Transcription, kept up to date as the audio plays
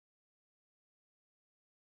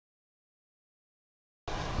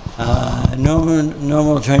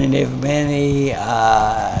Normal training day for Manny.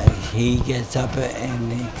 He gets up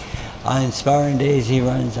and on sparring days he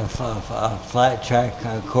runs a flat track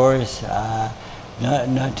course,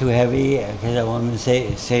 not too heavy because I want him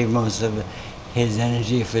to save most of his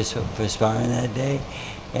energy for sparring that day.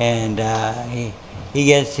 And he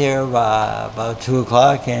gets here about 2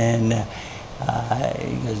 o'clock and he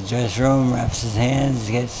goes to the dressing room, wraps his hands,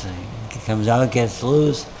 comes out, gets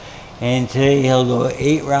loose. And today he'll go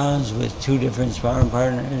 8 rounds with 2 different sparring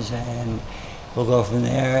partners, and we'll go from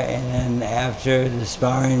there. And then after the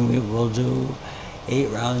sparring, we will do 8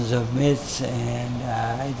 rounds of mitts,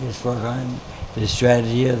 and just work on the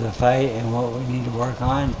strategy of the fight and what we need to work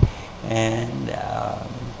on. And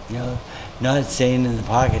you know, not staying in the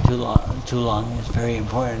pocket too long is very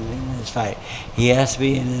important in this fight. He has to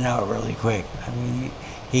be in and out really quick. I mean,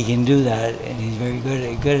 he can do that, and he's very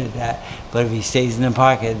good at that. But if he stays in the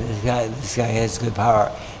pocket, this guy has good power.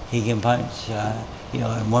 He can punch, you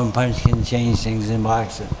know, and one punch can change things in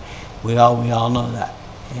boxing. We all know that,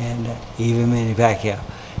 and even Manny Pacquiao,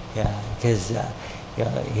 yeah, because you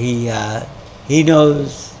know, he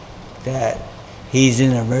knows that he's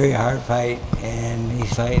in a very hard fight, and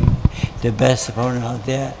he's fighting the best opponent out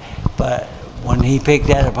there. But when he picked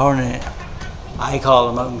that opponent, I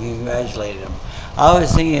called him up and congratulated him. I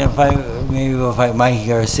was thinking maybe we'll fight Mikey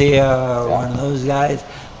Garcia or one of those guys,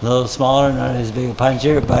 a little smaller, not as big a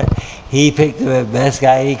puncher, but he picked the best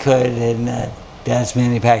guy he could, and that's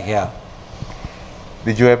Manny Pacquiao.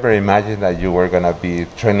 Did you ever imagine that you were going to be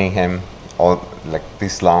training him all like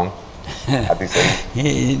this long at this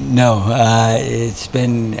age? No, it's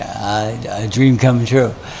been a dream come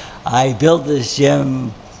true. I built this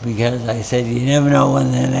gym because I said you never know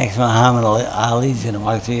when the next Muhammad Ali's going to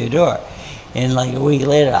walk through your door. And like a week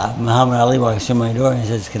later, Muhammad Ali walks through my door and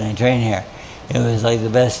says, "Can I train here?" It was like the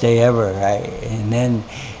best day ever, right? And then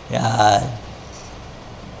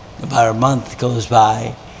about a month goes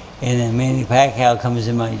by, and then Manny Pacquiao comes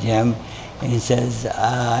in my gym and he says,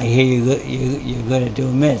 "I hear you're good at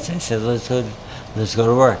doing mitts." I said, "Let's go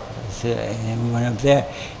to work." And then we went up there,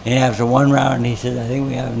 and after 1 round, he said, "I think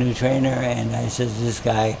we have a new trainer." And I said, "This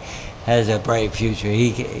guy has a bright future.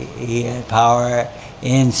 He had power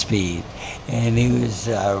and speed, and he was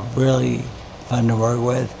really fun to work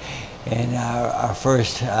with." And our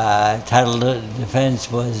first title defense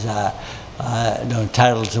was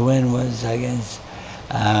title to win was against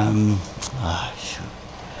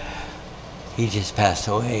he just passed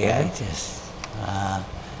away. I just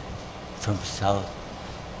from South.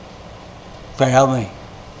 Fred, help me.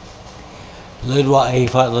 He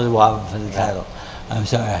fought Ludwig for the title. I'm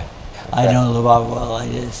sorry. I know Ludwig well. I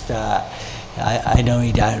just I know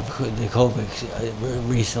he died of the COVID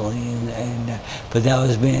recently, but that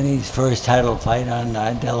was Manny's first title fight on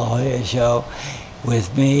De La Hoya show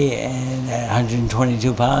with me, and at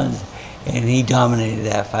 122 pounds, and he dominated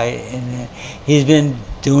that fight, and he's been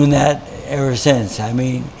doing that ever since. I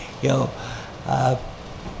mean, you know,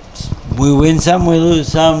 we win some, we lose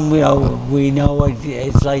some. You know, we know what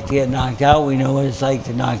it's like to get knocked out. We know what it's like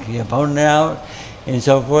to knock the opponent out, and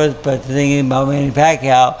so forth. But the thing about Manny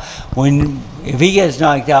Pacquiao, if he gets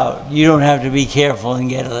knocked out, you don't have to be careful and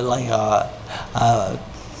get like a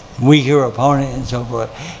weaker opponent and so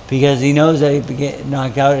forth, because he knows that if he gets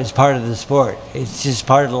knocked out, it's part of the sport. It's just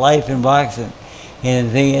part of life in boxing. And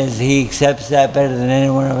the thing is, he accepts that better than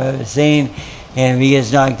anyone I've ever seen. And if he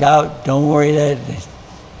gets knocked out, don't worry that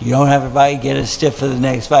you don't have to fight. Get a stiff for the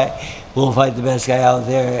next fight. We'll fight the best guy out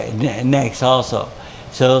there next also.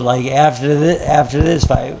 So like after this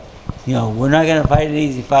fight, you know, we're not going to fight an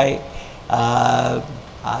easy fight. I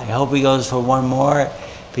hope he goes for one more,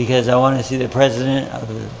 because I want to see the president of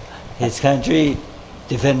his country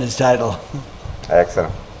defend his title.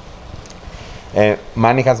 Excellent. And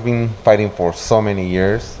Manny has been fighting for so many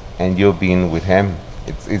years, and you've been with him.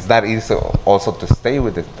 It's not easy also to stay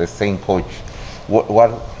with the same coach.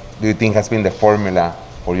 What do you think has been the formula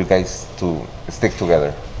for you guys to stick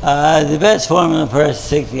together? The best formula for us to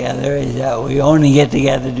stick together is that we only get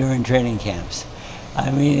together during training camps. I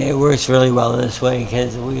mean, it works really well this way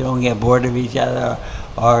because we don't get bored of each other,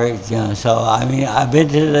 or you know. So I mean, I've been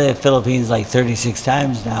to the Philippines like 36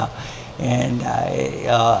 times now, and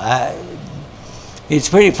it's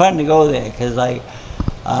pretty fun to go there because like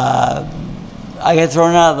I get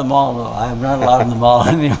thrown out of the mall though. I'm not allowed in the mall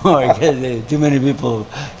anymore because too many people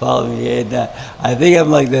follow me, and I think I'm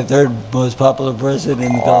like the 3rd most popular person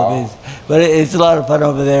in the Philippines. But it's a lot of fun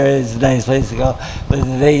over there. It's a nice place to go. But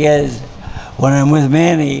the thing is, when I'm with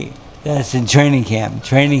Manny, that's in training camp.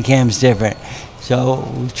 Training camp's different. So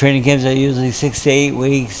training camps are usually 6 to 8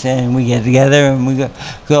 weeks, and we get together and we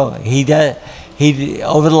go. He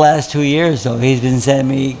over the last 2 years, though, he's been sending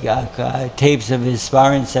me tapes of his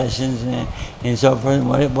sparring sessions and so forth,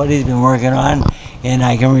 what he's been working on, and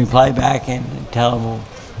I can reply back and tell him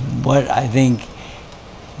what I think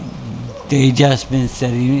the adjustments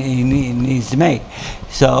that he needs to make.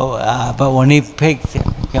 So, but when he picked,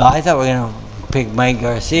 I thought we were going to pick Mike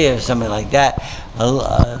Garcia or something like that,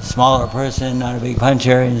 a smaller person, not a big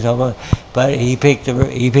puncher, and so forth. But he picked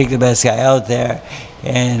the best guy out there,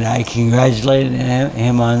 and I congratulated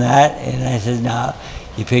him on that. And I said, "No,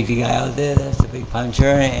 you picked a guy out there that's a big puncher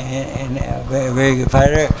and a very, very good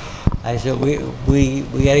fighter." I said, "We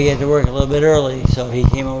got to get to work a little bit early." So he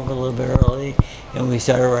came over a little bit early, and we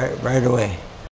started right away.